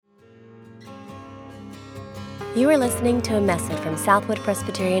You are listening to a message from Southwood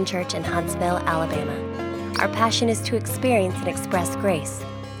Presbyterian Church in Huntsville, Alabama. Our passion is to experience and express grace.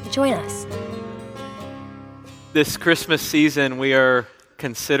 Join us. This Christmas season, we are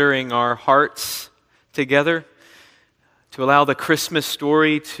considering our hearts together to allow the Christmas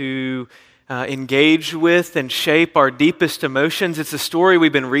story to engage with and shape our deepest emotions. It's a story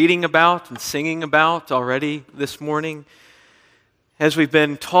we've been reading about and singing about already this morning. As we've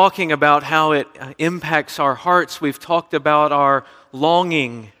been talking about how it impacts our hearts, we've talked about our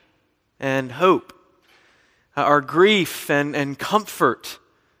longing and hope, our grief and comfort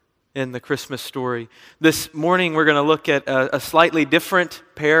in the Christmas story. This morning we're going to look at a slightly different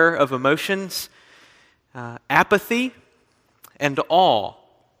pair of emotions, apathy and awe.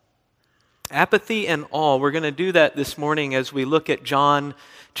 Apathy and awe. We're going to do that this morning as we look at John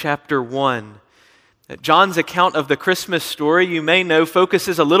chapter 1. John's account of the Christmas story, you may know,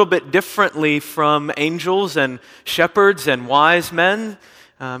 focuses a little bit differently from angels and shepherds and wise men.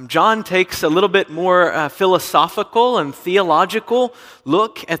 John takes a little bit more philosophical and theological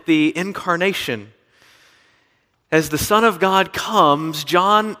look at the incarnation. As the Son of God comes,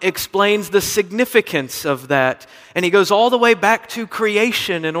 John explains the significance of that, and he goes all the way back to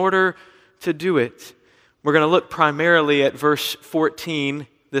creation in order to do it. We're going to look primarily at verse 14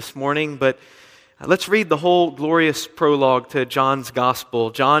 this morning, but let's read the whole glorious prologue to John's Gospel.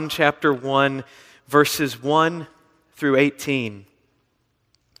 John chapter 1, verses 1 through 18.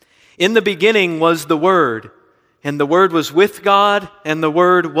 In the beginning was the Word, and the Word was with God, and the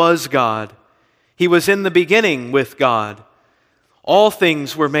Word was God. He was in the beginning with God. All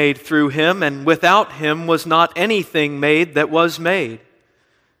things were made through Him, and without Him was not anything made that was made.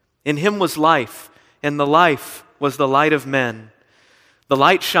 In Him was life, and the life was the light of men. The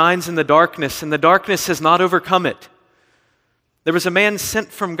light shines in the darkness, and the darkness has not overcome it. There was a man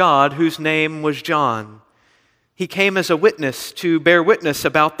sent from God whose name was John. He came as a witness to bear witness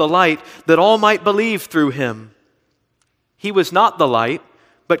about the light, that all might believe through him. He was not the light,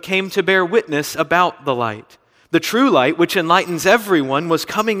 but came to bear witness about the light. The true light, which enlightens everyone, was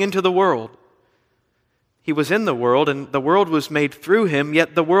coming into the world. He was in the world, and the world was made through him,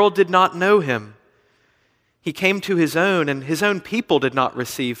 yet the world did not know him. He came to his own, and his own people did not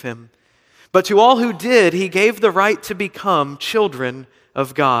receive him. But to all who did, he gave the right to become children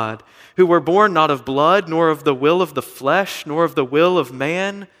of God, who were born not of blood, nor of the will of the flesh, nor of the will of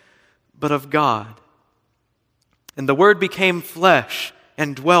man, but of God. And the Word became flesh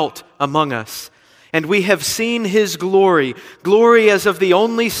and dwelt among us. And we have seen His glory, glory as of the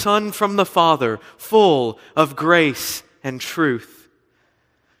only Son from the Father, full of grace and truth.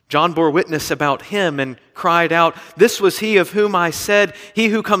 John bore witness about Him and cried out, "This was He of whom I said, 'He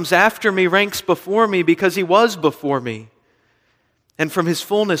who comes after me ranks before me, because He was before me.' And from His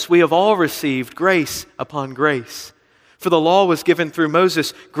fullness we have all received grace upon grace. For the law was given through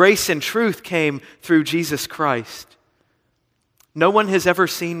Moses, grace and truth came through Jesus Christ. No one has ever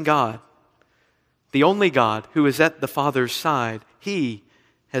seen God. The only God who is at the Father's side, He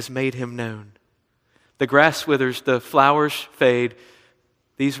has made Him known." The grass withers, the flowers fade.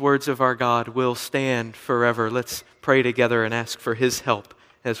 These words of our God will stand forever. Let's pray together and ask for His help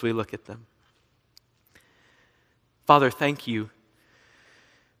as we look at them. Father, thank You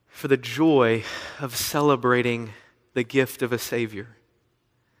for the joy of celebrating the gift of a Savior.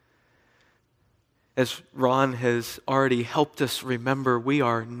 As Ron has already helped us remember, we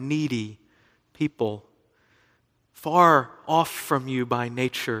are needy people, far off from You by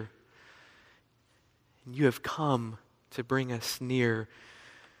nature. And You have come to bring us near.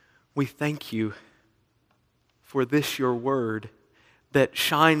 We thank You for this Your word that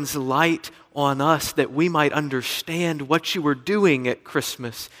shines light on us, that we might understand what You were doing at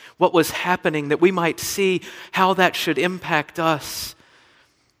Christmas, what was happening, that we might see how that should impact us.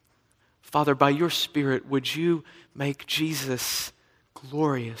 Father, by Your Spirit, would You make Jesus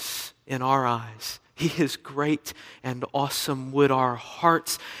glorious in our eyes? He is great and awesome. Would our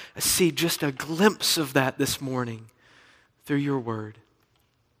hearts see just a glimpse of that this morning through Your word?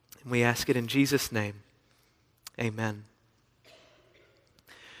 And we ask it in Jesus' name. Amen.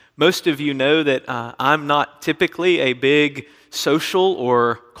 Most of you know that I'm not typically a big social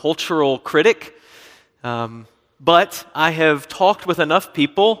or cultural critic, but I have talked with enough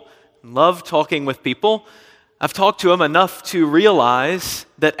people, love talking with people. I've talked to them enough to realize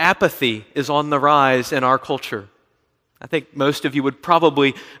that apathy is on the rise in our culture. I think most of you would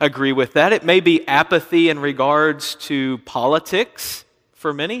probably agree with that. It may be apathy in regards to politics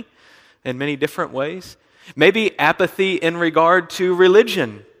for many, in many different ways. Maybe apathy in regard to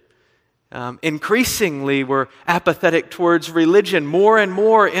religion. Increasingly, we're apathetic towards religion. More and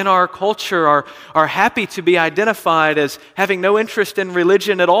more in our culture are happy to be identified as having no interest in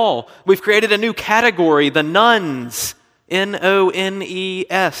religion at all. We've created a new category, the nones,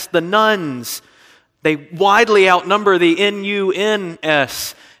 N-O-N-E-S, the nones. They widely outnumber the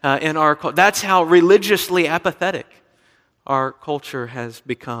N-U-N-S in our culture. That's how religiously apathetic our culture has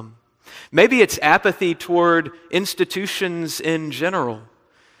become. Maybe it's apathy toward institutions in general.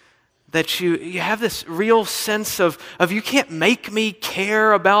 That you have this real sense of you can't make me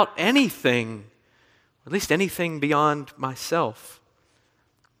care about anything, or at least anything beyond myself.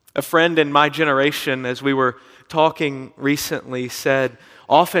 A friend in my generation, as we were talking recently, said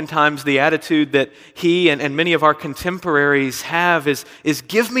oftentimes the attitude that he and many of our contemporaries have is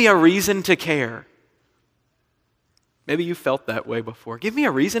give me a reason to care. Maybe you felt that way before. Give me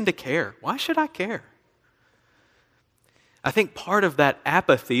a reason to care. Why should I care? I think part of that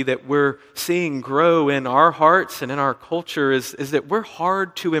apathy that we're seeing grow in our hearts and in our culture is that we're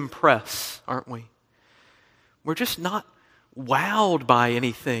hard to impress, aren't we? We're just not wowed by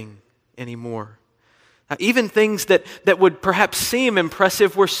anything anymore. Now, even things that would perhaps seem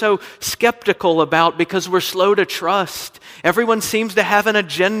impressive, we're so skeptical about because we're slow to trust. Everyone seems to have an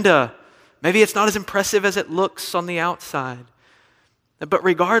agenda. Maybe it's not as impressive as it looks on the outside. But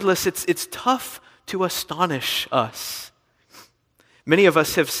regardless, it's tough to astonish us. Many of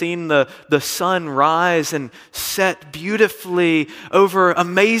us have seen the sun rise and set beautifully over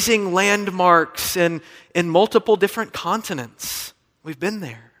amazing landmarks in multiple different continents. We've been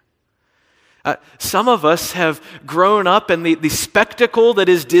there. Some of us have grown up and the spectacle that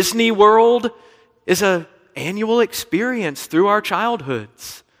is Disney World is an annual experience through our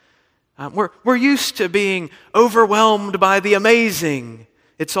childhoods. We're used to being overwhelmed by the amazing.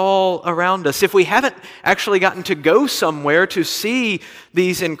 It's all around us. If we haven't actually gotten to go somewhere to see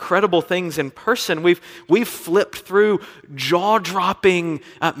these incredible things in person, we've flipped through jaw-dropping,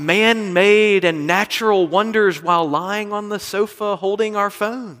 man-made and natural wonders while lying on the sofa holding our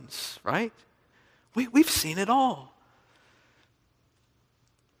phones, right? We've seen it all.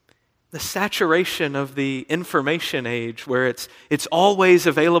 The saturation of the information age where it's always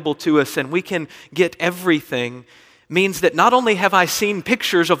available to us and we can get everything means that not only have I seen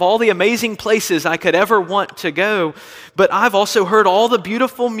pictures of all the amazing places I could ever want to go, but I've also heard all the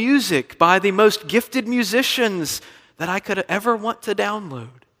beautiful music by the most gifted musicians that I could ever want to download.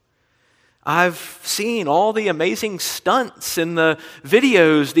 I've seen all the amazing stunts in the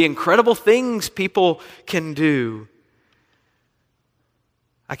videos, the incredible things people can do.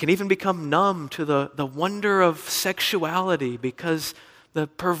 I can even become numb to the wonder of sexuality because the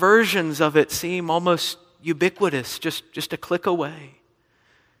perversions of it seem almost ubiquitous, just a click away.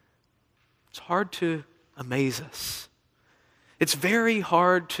 It's hard to amaze us. It's very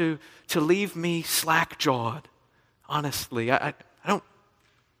hard to leave me slack-jawed, honestly. I don't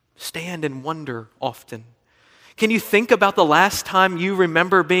stand and wonder often. Can you think about the last time you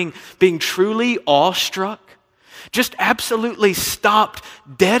remember being truly awestruck? Just absolutely stopped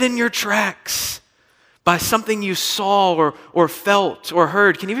dead in your tracks by something you saw or felt or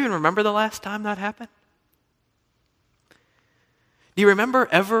heard. Can you even remember the last time that happened? Do you remember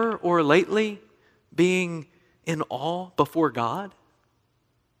ever or lately being in awe before God?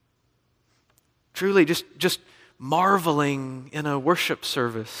 Truly just marveling in a worship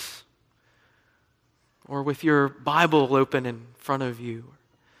service or with your Bible open in front of you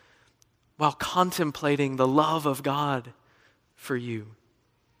while contemplating the love of God for you.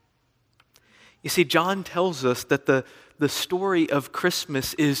 You see, John tells us that the story of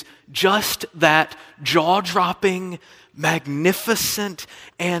Christmas is just that jaw-dropping, magnificent,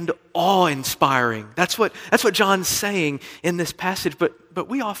 and awe-inspiring. That's what John's saying in this passage, but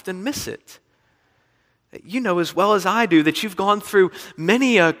we often miss it. You know as well as I do that you've gone through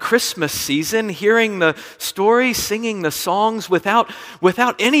many a Christmas season hearing the stories, singing the songs without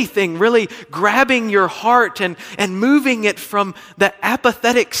anything really grabbing your heart and moving it from the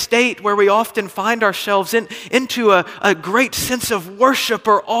apathetic state where we often find ourselves into a great sense of worship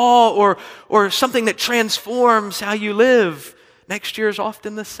or awe or something that transforms how you live. Next year is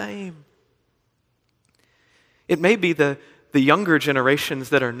often the same. It may be the younger generations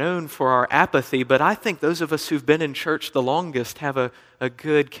that are known for our apathy, but I think those of us who've been in church the longest have a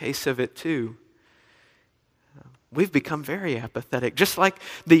good case of it too. We've become very apathetic. Just like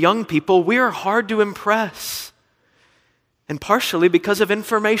the young people, we are hard to impress. And partially because of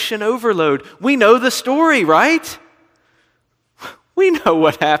information overload. We know the story, right? We know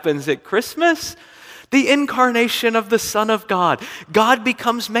what happens at Christmas. The incarnation of the Son of God. God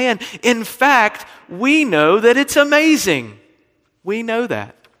becomes man. In fact, we know that it's amazing. We know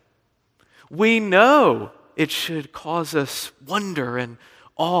that. We know it should cause us wonder and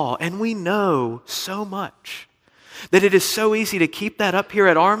awe, and we know so much that it is so easy to keep that up here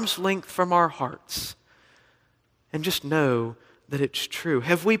at arm's length from our hearts and just know that it's true.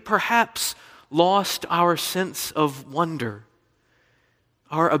 Have we perhaps lost our sense of wonder,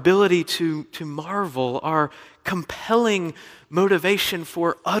 our ability to marvel, our compelling motivation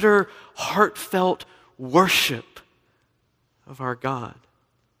for utter, heartfelt worship of our God?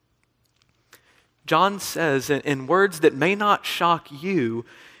 John says in words that may not shock you,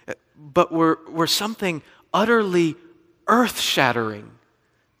 but were something utterly earth-shattering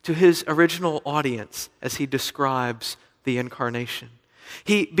to his original audience as he describes the incarnation.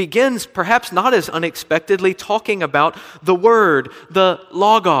 He begins, perhaps not as unexpectedly, talking about the Word, the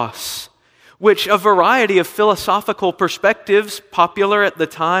Logos, which a variety of philosophical perspectives popular at the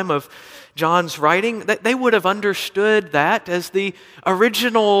time of John's writing, that they would have understood that as the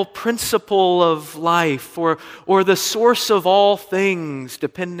original principle of life or the source of all things,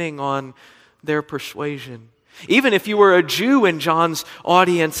 depending on their persuasion. Even if you were a Jew in John's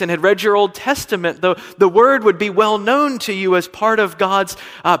audience and had read your Old Testament, the Word would be well known to you as part of God's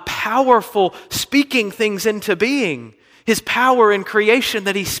powerful speaking things into being. His power in creation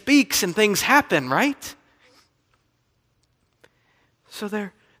that He speaks and things happen, right? So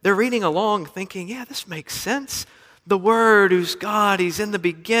they're reading along thinking, yeah, this makes sense. The Word who's God, He's in the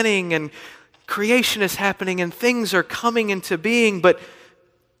beginning and creation is happening and things are coming into being, but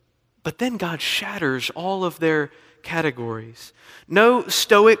then God shatters all of their categories. No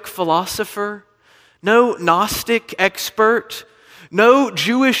Stoic philosopher, no Gnostic expert, no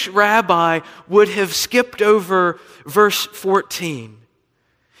Jewish rabbi would have skipped over verse 14.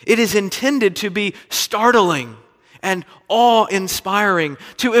 It is intended to be startling and awe-inspiring,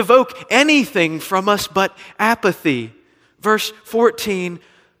 to evoke anything from us but apathy. Verse 14,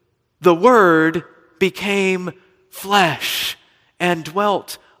 the Word became flesh and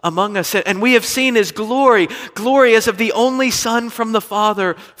dwelt among us. And we have seen His glory as of the only Son from the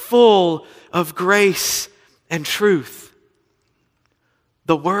Father, full of grace and truth.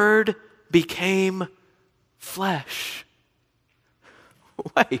 The Word became flesh.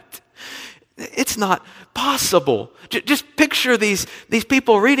 Wait, it's not possible. Just picture these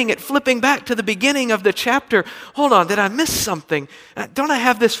people reading it, flipping back to the beginning of the chapter. Hold on, did I miss something? Don't I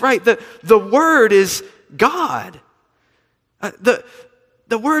have this right? The Word is God.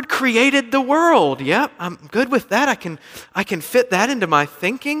 The Word created the world. Yep, I'm good with that. I can fit that into my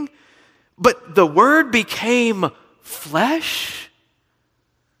thinking. But the Word became flesh?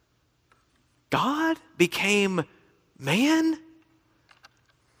 God became man?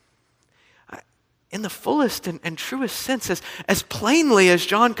 In the fullest and truest sense, as plainly as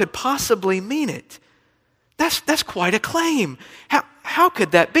John could possibly mean it. That's quite a claim. How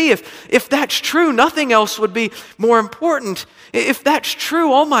could that be? If that's true, nothing else would be more important. If that's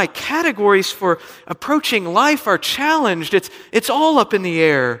true, all my categories for approaching life are challenged. It's all up in the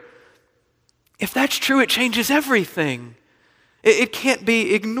air. If that's true, it changes everything. It can't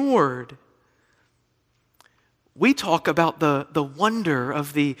be ignored. We talk about the wonder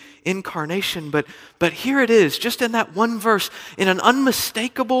of the incarnation, but here it is, just in that one verse, in an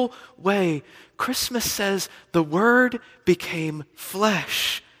unmistakable way. Christmas says the Word became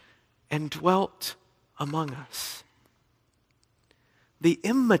flesh and dwelt among us. The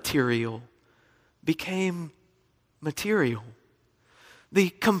immaterial became material.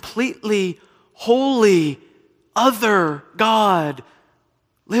 The completely holy other God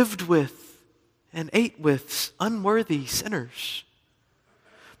lived with and ate with unworthy sinners.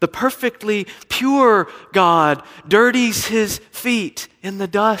 The perfectly pure God dirties His feet in the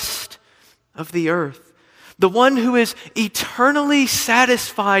dust of the earth. The one who is eternally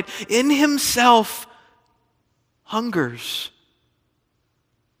satisfied in Himself hungers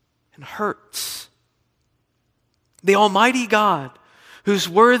and hurts. The Almighty God, who's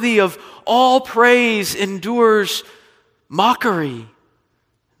worthy of all praise, endures mockery,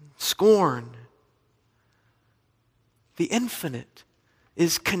 scorn. The infinite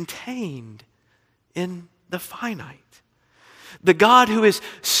is contained in the finite. The God who is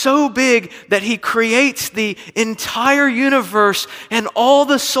so big that He creates the entire universe and all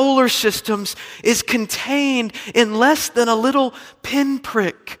the solar systems is contained in less than a little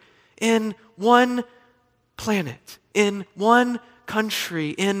pinprick in one planet, in one country,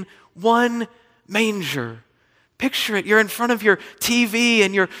 in one manger. Picture it. You're in front of your TV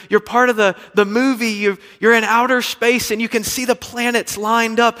and you're part of the movie. You're in outer space and you can see the planets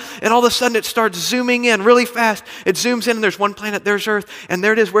lined up, and all of a sudden it starts zooming in really fast. It zooms in and there's one planet, there's Earth, and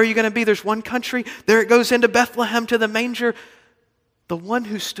there it is. Where are you going to be? There's one country. There it goes into Bethlehem to the manger. the one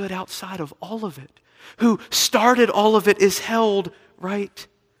who stood outside of all of it, who started all of it, is held right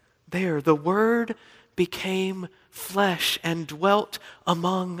there. The Word became flesh and dwelt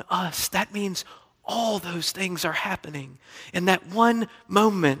among us. That means all those things are happening in that one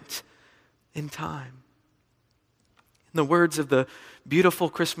moment in time. In the words of the beautiful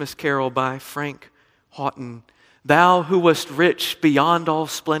Christmas carol by Frank Houghton, "Thou who wast rich beyond all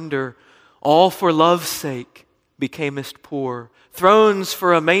splendor, all for love's sake becamest poor. Thrones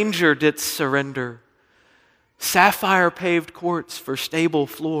for a manger didst surrender, sapphire-paved courts for stable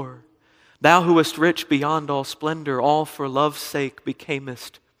floor. Thou who wast rich beyond all splendor, all for love's sake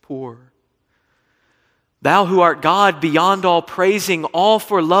becamest poor. Thou who art God beyond all praising, all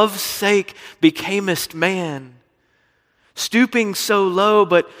for love's sake becamest man. Stooping so low,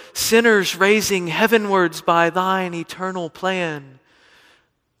 but sinners raising heavenwards by thine eternal plan.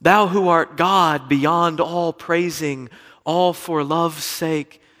 Thou who art God beyond all praising, all for love's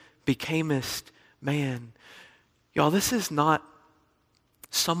sake becamest man." Y'all, this is not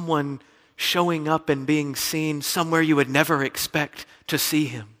someone showing up and being seen somewhere you would never expect to see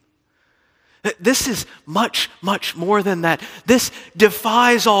him. This is much, much more than that. This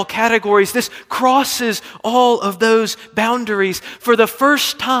defies all categories. This crosses all of those boundaries. For the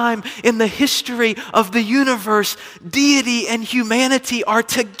first time in the history of the universe, deity and humanity are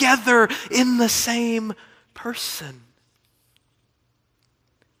together in the same person.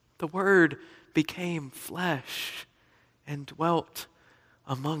 The Word became flesh and dwelt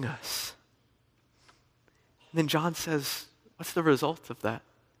among us. And then John says, what's the result of that?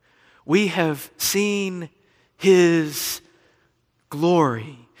 We have seen His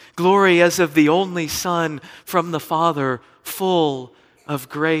glory. Glory as of the only Son from the Father, full of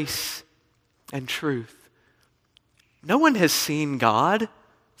grace and truth. No one has seen God,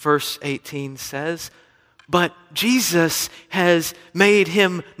 verse 18 says, but Jesus has made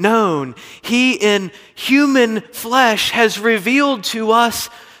Him known. He in human flesh has revealed to us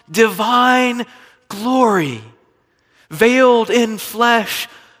divine glory. Veiled in flesh,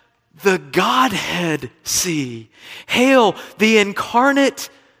 the Godhead see. Hail the incarnate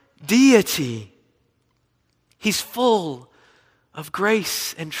deity. He's full of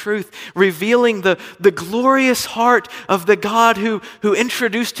grace and truth, revealing the glorious heart of the God who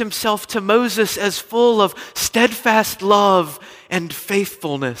introduced Himself to Moses as full of steadfast love and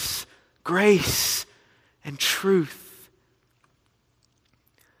faithfulness, grace and truth.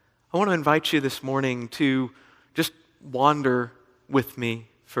 I want to invite you this morning to just wander with me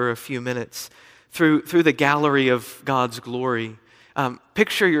for a few minutes through the gallery of God's glory.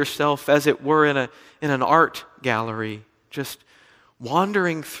 Picture yourself, as it were, in an art gallery, just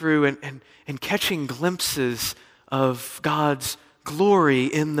wandering through and catching glimpses of God's glory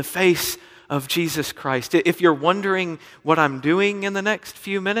in the face of Jesus Christ. If you're wondering what I'm doing in the next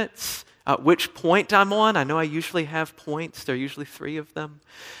few minutes, which point I'm on, I know I usually have points. There are usually 3 of them.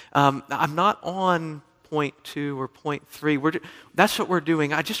 I'm not on point 2 or point 3. That's what we're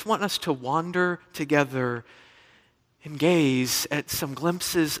doing. I just want us to wander together and gaze at some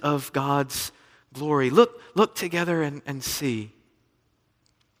glimpses of God's glory. Look together and see.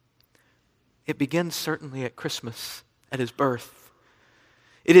 It begins certainly at Christmas, at His birth.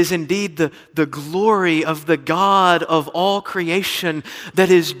 It is indeed the glory of the God of all creation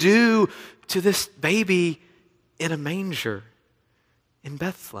that is due to this baby in a manger in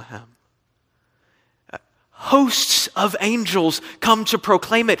Bethlehem. Hosts of angels come to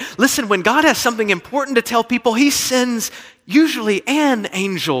proclaim it. Listen, when God has something important to tell people, He sends usually an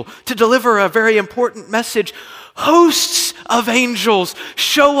angel to deliver a very important message. Hosts of angels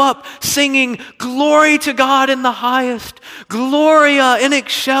show up singing, "Glory to God in the highest, Gloria in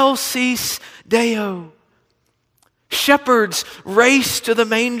excelsis Deo." Shepherds race to the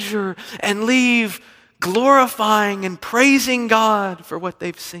manger and leave glorifying and praising God for what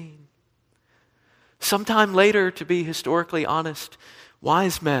they've seen. Sometime later, to be historically honest,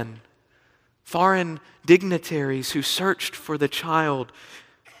 wise men, foreign dignitaries who searched for the child,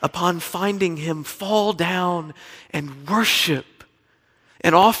 upon finding Him, fall down and worship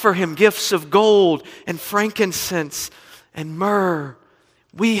and offer Him gifts of gold and frankincense and myrrh.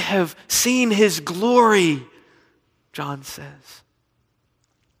 We have seen His glory, John says.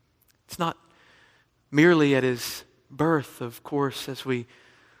 It's not merely at His birth, of course, as we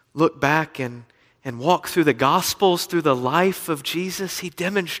look back and walk through the Gospels, through the life of Jesus. He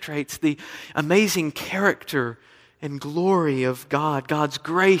demonstrates the amazing character and glory of God, God's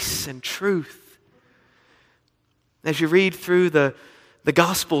grace and truth. As you read through the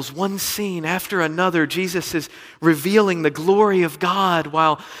Gospels, one scene after another, Jesus is revealing the glory of God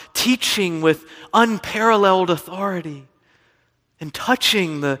while teaching with unparalleled authority. and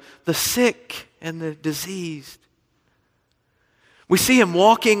touching the sick and the diseased. We see him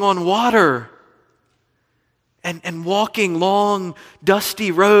walking on water and walking long,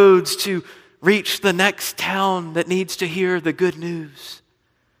 dusty roads to reach the next town that needs to hear the good news.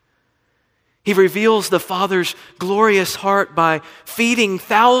 He reveals the Father's glorious heart by feeding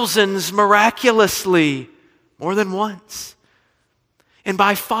thousands miraculously more than once, and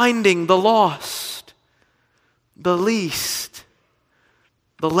by finding the lost, the least,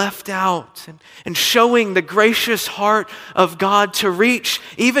 the left out, and showing the gracious heart of God to reach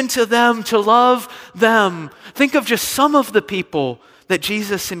even to them, to love them. Think of just some of the people that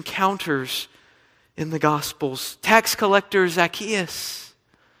Jesus encounters in the Gospels. Tax collector Zacchaeus,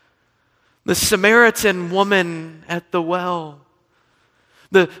 the Samaritan woman at the well,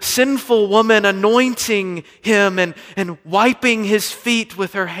 the sinful woman anointing him and wiping his feet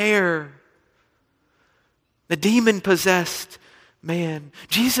with her hair, the demon-possessed man.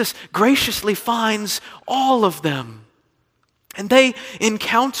 Jesus graciously finds all of them, and they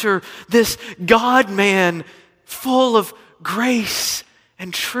encounter this God-man full of grace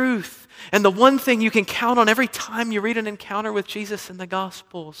and truth. And the one thing you can count on every time you read an encounter with Jesus in the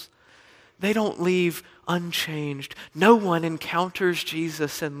Gospels, they don't leave unchanged. No one encounters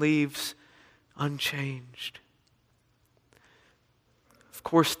Jesus and leaves unchanged. Of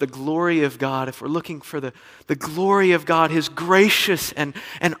course, the glory of God, if we're looking for the glory of God, His gracious and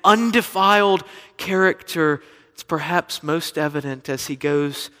undefiled character, it's perhaps most evident as He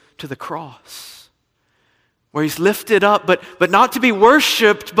goes to the cross, where He's lifted up, but not to be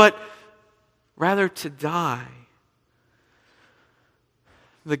worshipped, but rather to die.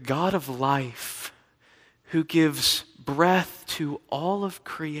 The God of life, who gives breath to all of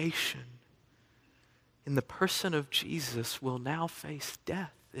creation, in the person of Jesus, will now face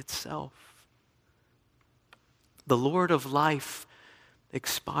death itself. The Lord of life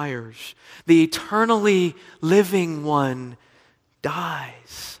expires. The eternally living one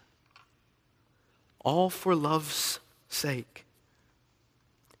dies. All for love's sake.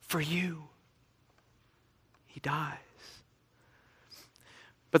 For you, He dies.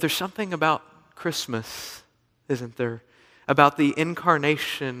 But there's something about Christmas, isn't there? About the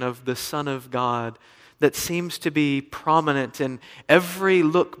incarnation of the Son of God that seems to be prominent in every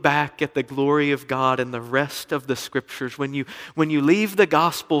look back at the glory of God and the rest of the Scriptures. When you leave the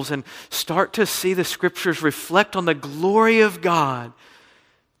Gospels and start to see the Scriptures reflect on the glory of God,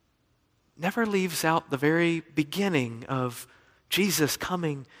 never leaves out the very beginning of Jesus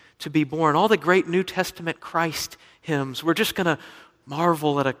coming to be born. All the great New Testament Christ hymns, we're just going to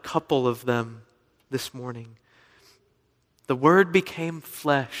marvel at a couple of them this morning. The Word became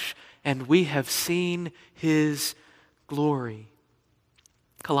flesh, and we have seen His glory.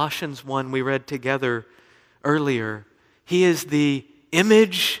 Colossians 1, we read together earlier. He is the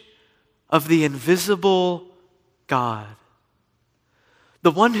image of the invisible God.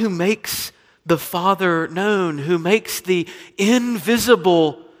 The one who makes the Father known, who makes the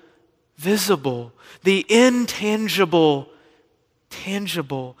invisible visible, the intangible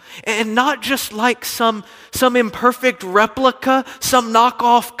tangible, and not just like some imperfect replica, some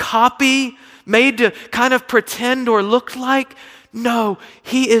knockoff copy made to kind of pretend or look like. No,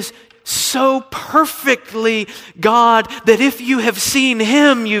 He is so perfectly God that if you have seen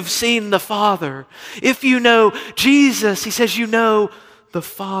Him, you've seen the Father. If you know Jesus, He says you know the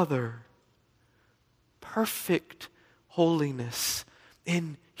Father. Perfect holiness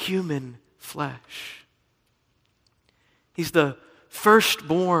in human flesh. He's the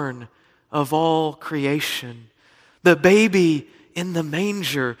firstborn of all creation. The baby in the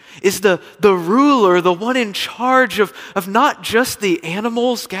manger is the ruler, the one in charge of not just the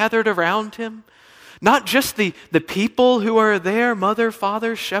animals gathered around Him, not just the people who are there, mother,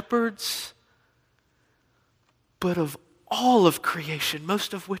 father, shepherds, but of all of creation,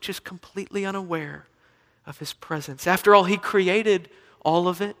 most of which is completely unaware of His presence. After all, He created all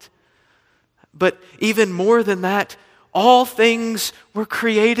of it. But even more than that, all things were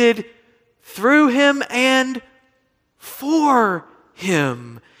created through Him and for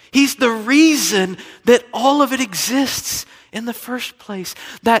Him. He's the reason that all of it exists in the first place.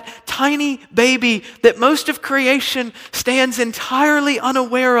 That tiny baby that most of creation stands entirely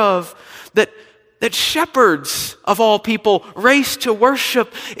unaware of, that shepherds of all people race to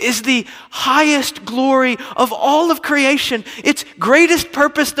worship, is the highest glory of all of creation. Its greatest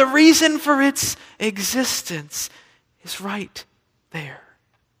purpose, the reason for its existence, is right there.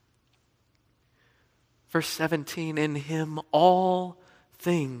 Verse 17, in Him all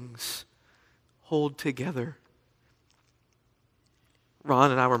things hold together. Ron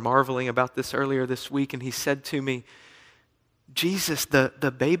and I were marveling about this earlier this week, and he said to me, Jesus,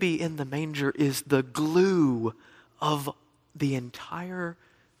 the baby in the manger, is the glue of the entire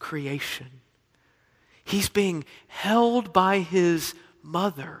creation. He's being held by his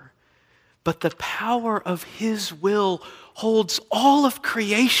mother, but the power of his will holds all of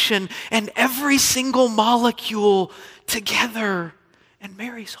creation and every single molecule together. And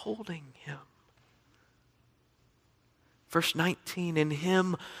Mary's holding him. Verse 19, in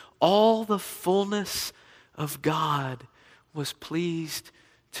him all the fullness of God was pleased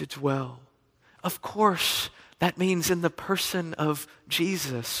to dwell. Of course, that means in the person of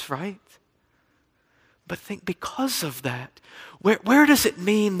Jesus, right? But think, because of that, where does it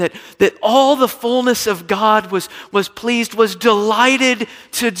mean that all the fullness of God was pleased, was delighted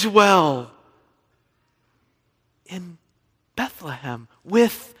to dwell? In Bethlehem,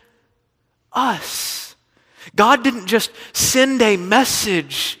 with us. God didn't just send a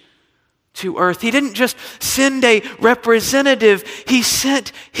message to earth. He didn't just send a representative. He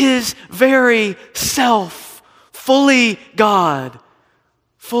sent his very self, fully God,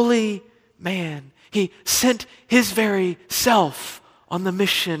 fully man. He sent his very self on the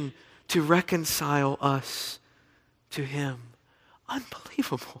mission to reconcile us to him.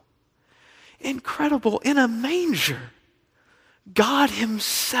 Unbelievable. Incredible. In a manger, God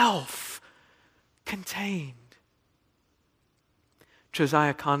himself contained.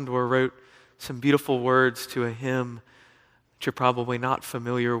 Josiah Condor wrote some beautiful words to a hymn that you're probably not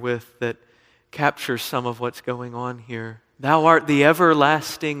familiar with that captures some of what's going on here. Thou art the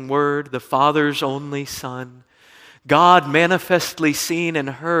everlasting Word, the Father's only Son, God manifestly seen and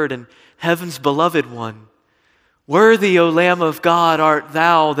heard, and heaven's beloved one. Worthy, O Lamb of God, art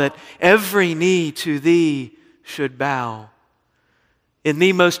thou that every knee to thee should bow. In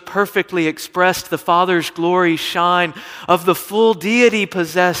thee most perfectly expressed the Father's glory shine, of the full deity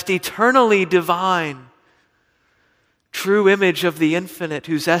possessed, eternally divine. True image of the infinite,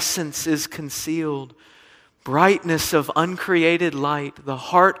 whose essence is concealed, brightness of uncreated light, the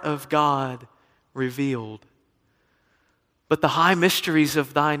heart of God revealed. But the high mysteries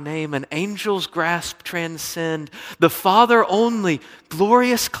of thy name an angel's grasp transcend, the Father only,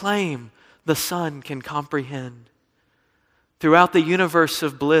 glorious claim, the Son can comprehend. Throughout the universe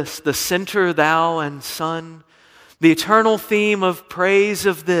of bliss, the center thou and Son, the eternal theme of praise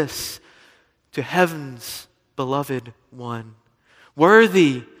of this, to heaven's beloved one.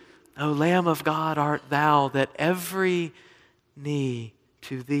 Worthy, O Lamb of God, art thou that every knee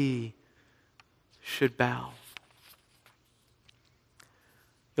to thee should bow.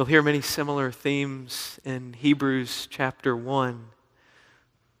 You'll hear many similar themes in Hebrews chapter 1.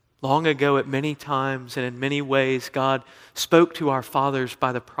 Long ago, at many times and in many ways, God spoke to our fathers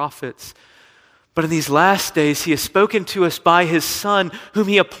by the prophets. But in these last days, He has spoken to us by His Son, whom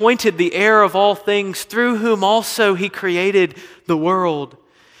He appointed the heir of all things, through whom also He created the world.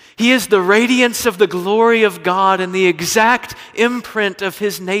 He is the radiance of the glory of God and the exact imprint of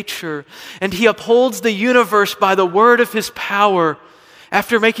His nature. And He upholds the universe by the word of His power.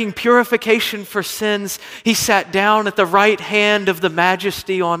 After making purification for sins, He sat down at the right hand of the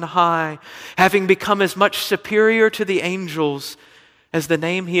Majesty on high, having become as much superior to the angels as the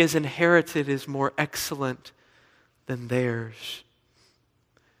name He has inherited is more excellent than theirs.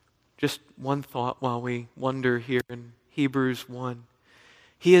 Just one thought while we wonder here in Hebrews 1.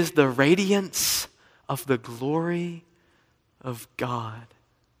 He is the radiance of the glory of God,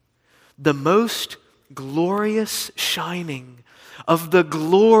 the most glorious shining of the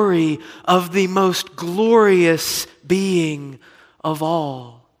glory of the most glorious being of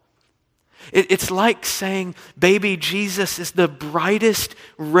all. It's like saying baby Jesus is the brightest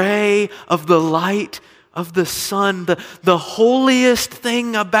ray of the light of the sun, the holiest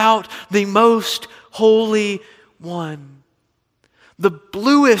thing about the most holy one. The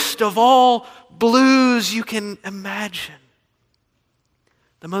bluest of all blues you can imagine.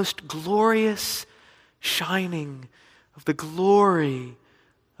 The most glorious shining of the glory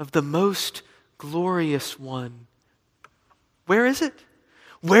of the most glorious one. Where is it?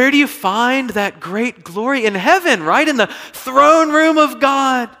 Where do you find that great glory? In heaven, right? In the throne room of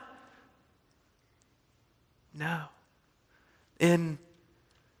God? No. In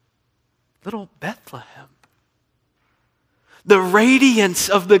little Bethlehem. The radiance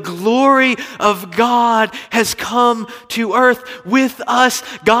of the glory of God has come to earth with us.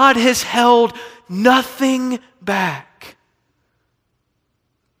 God has held nothing back.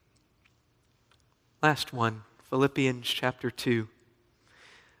 Last one, Philippians chapter 2.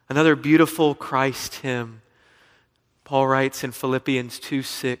 Another beautiful Christ hymn. Paul writes in Philippians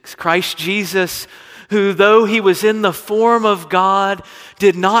 2:6, Christ Jesus, who though he was in the form of God,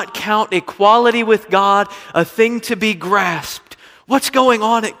 did not count equality with God a thing to be grasped. What's going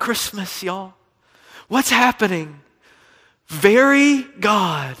on at Christmas, y'all? What's happening? Very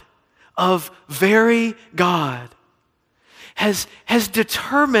God of very God has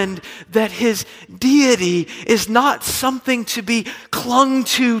determined that his deity is not something to be clung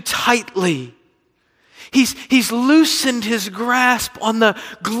to tightly. He's loosened his grasp on the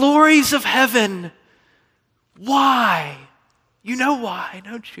glories of heaven. Why? You know why,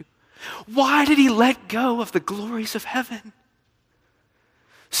 don't you? Why did he let go of the glories of heaven?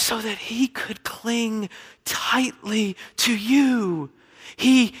 So that he could cling tightly to you.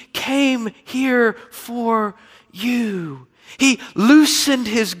 He came here for you. He loosened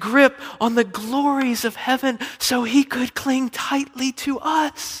his grip on the glories of heaven so he could cling tightly to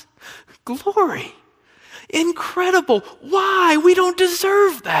us. Glory. Incredible. Why? We don't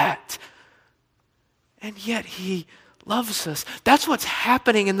deserve that. And yet he loves us. That's what's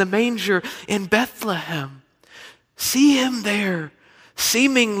happening in the manger in Bethlehem. See him there,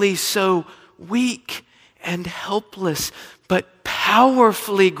 seemingly so weak and helpless, but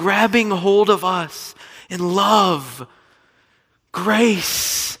powerfully grabbing hold of us in love,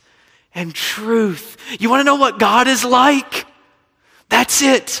 grace, and truth. You want to know what God is like? That's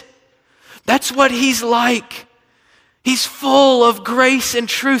it. That's what he's like. He's full of grace and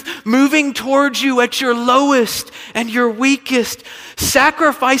truth, moving towards you at your lowest and your weakest,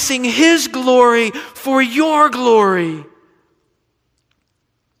 sacrificing his glory for your glory.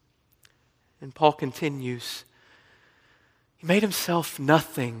 And Paul continues, he made himself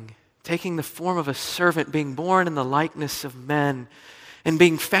nothing, taking the form of a servant, being born in the likeness of men, and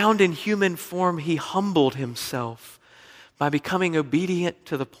being found in human form, he humbled himself by becoming obedient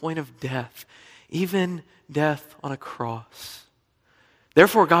to the point of death, even death on a cross.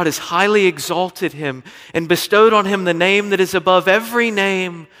 Therefore God has highly exalted him and bestowed on him the name that is above every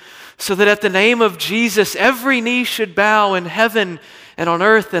name, so that at the name of Jesus every knee should bow in heaven and on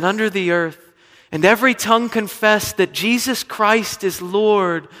earth and under the earth, and every tongue confess that Jesus Christ is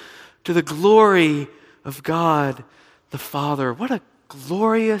Lord, to the glory of God the Father. What a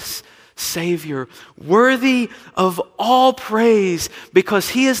glorious Savior, worthy of all praise, because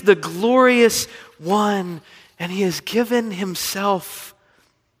he is the glorious one, and he has given himself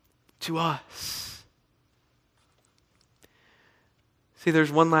to us. See,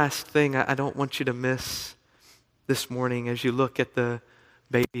 there's one last thing I don't want you to miss this morning as you look at the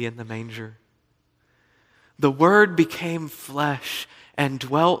baby in the manger. The Word became flesh and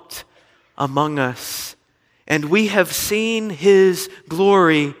dwelt among us, and we have seen his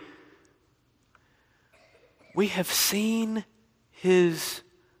glory. We have seen his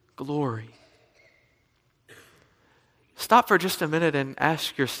glory. Stop for just a minute and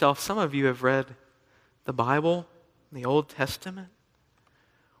ask yourself, some of you have read the Bible, the Old Testament.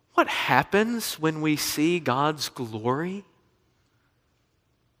 What happens when we see God's glory?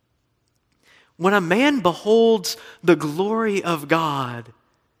 When a man beholds the glory of God,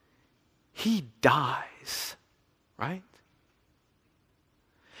 he dies, right?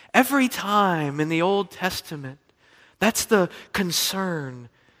 Every time in the Old Testament, that's the concern.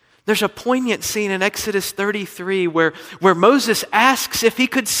 There's a poignant scene in Exodus 33 where Moses asks if he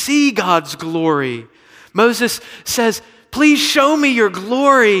could see God's glory. Moses says, "Please show me your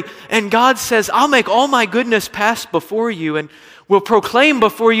glory." And God says, "I'll make all my goodness pass before you and will proclaim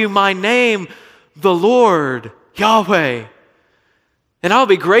before you my name, the Lord, Yahweh. And I'll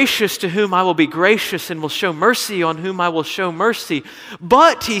be gracious to whom I will be gracious, and will show mercy on whom I will show mercy."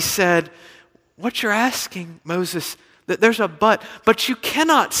 But, he said, what you're asking, Moses, that there's a but you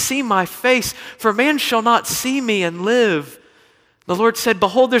cannot see my face, for man shall not see me and live. The Lord said,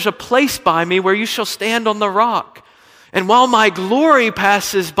 "Behold, there's a place by me where you shall stand on the rock. And while my glory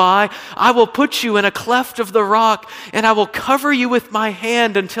passes by, I will put you in a cleft of the rock, and I will cover you with my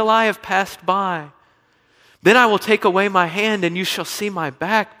hand until I have passed by. Then I will take away my hand, and you shall see my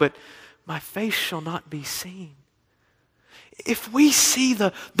back, but my face shall not be seen." If we see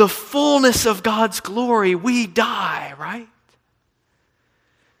the fullness of God's glory, we die, right?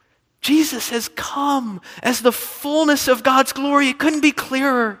 Jesus has come as the fullness of God's glory. It couldn't be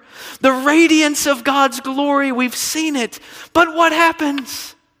clearer. The radiance of God's glory, we've seen it. But what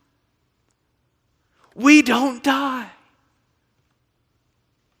happens? We don't die.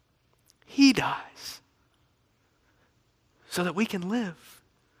 He dies so that we can live.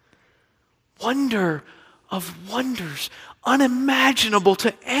 Wonder of wonders, unimaginable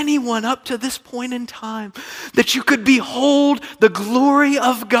to anyone up to this point in time, that you could behold the glory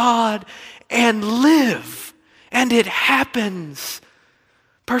of God and live And it happens.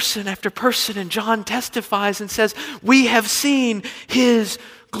 Person after person, and John testifies and says, we have seen his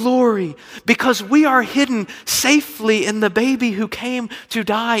glory because we are hidden safely in the baby who came to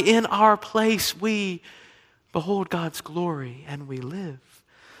die in our place. We behold God's glory and we live.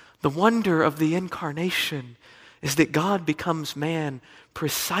 The wonder of the incarnation is that God becomes man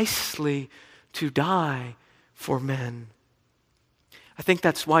precisely to die for men. I think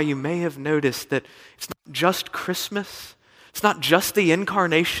that's why you may have noticed that it's not just Christmas. It's not just the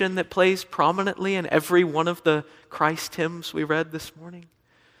incarnation that plays prominently in every one of the Christ hymns we read this morning.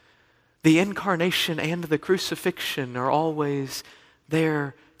 The incarnation and the crucifixion are always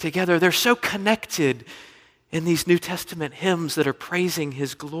there together. They're so connected in these New Testament hymns that are praising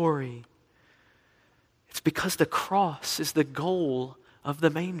his glory. It's because the cross is the goal of the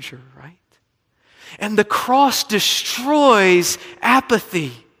manger, right? And the cross destroys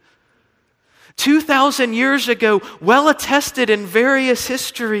apathy. 2,000 years ago, well attested in various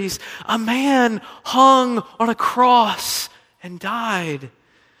histories, a man hung on a cross and died.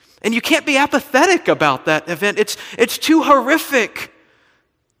 And you can't be apathetic about that event. It's too horrific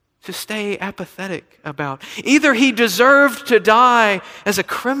to stay apathetic about. Either he deserved to die as a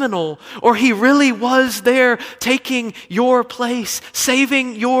criminal, or he really was there taking your place,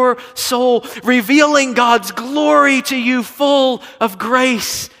 saving your soul, revealing God's glory to you, full of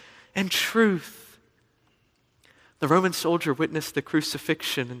grace and truth. The Roman soldier witnessed the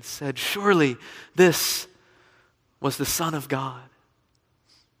crucifixion and said, surely this was the Son of God.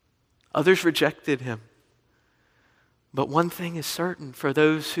 Others rejected him. But one thing is certain for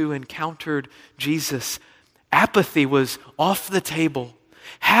those who encountered Jesus, apathy was off the table.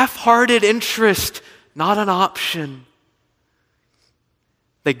 Half-hearted interest, not an option.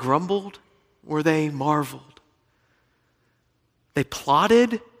 They grumbled or they marveled. They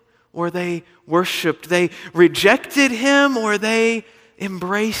plotted or they worshiped. They rejected him or they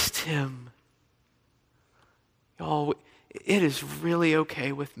embraced him. Y'all, it is really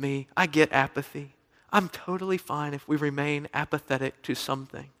okay with me. I get apathy. I'm totally fine if we remain apathetic to some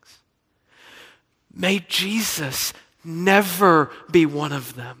things. May Jesus never be one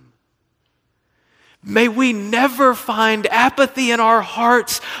of them. May we never find apathy in our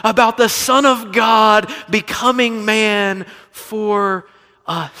hearts about the Son of God becoming man for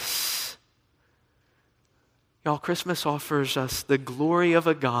us. Y'all, Christmas offers us the glory of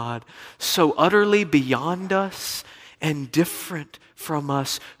a God so utterly beyond us and different from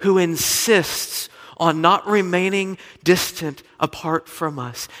us, who insists on not remaining distant apart from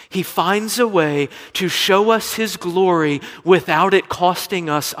us. He finds a way to show us his glory without it costing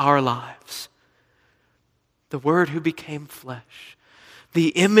us our lives. The Word who became flesh, the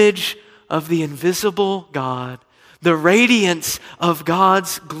image of the invisible God, the radiance of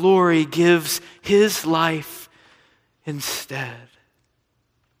God's glory, gives his life instead.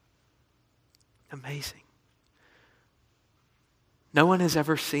 Amazing. No one has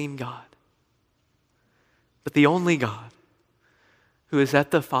ever seen God. But the only God who is at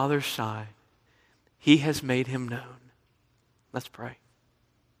the Father's side, he has made him known. Let's pray.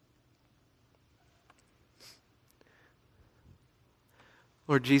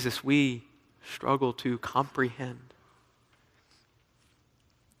 Lord Jesus, we struggle to comprehend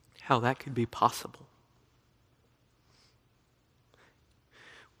how that could be possible.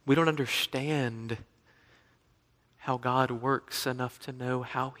 We don't understand how God works enough to know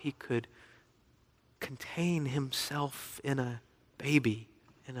how he could contain himself in a baby,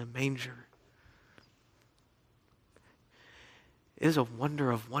 in a manger. It is a wonder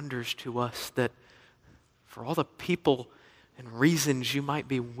of wonders to us that for all the people and reasons you might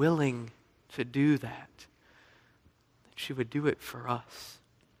be willing to do that you would do it for us.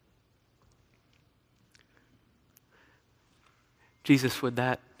 Jesus, would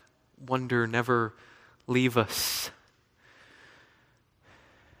that wonder never leave us?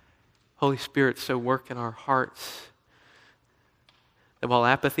 Holy Spirit, so work in our hearts that while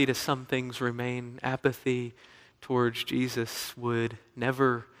apathy to some things remain, apathy towards Jesus would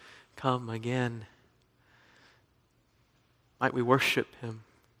never come again. Might we worship him?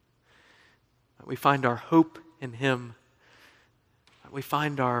 Might we find our hope in him? Might we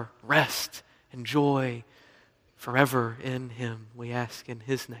find our rest and joy forever in him? We ask in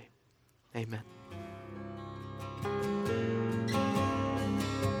his name. Amen.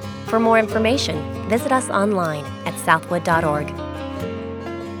 For more information, visit us online at southwood.org.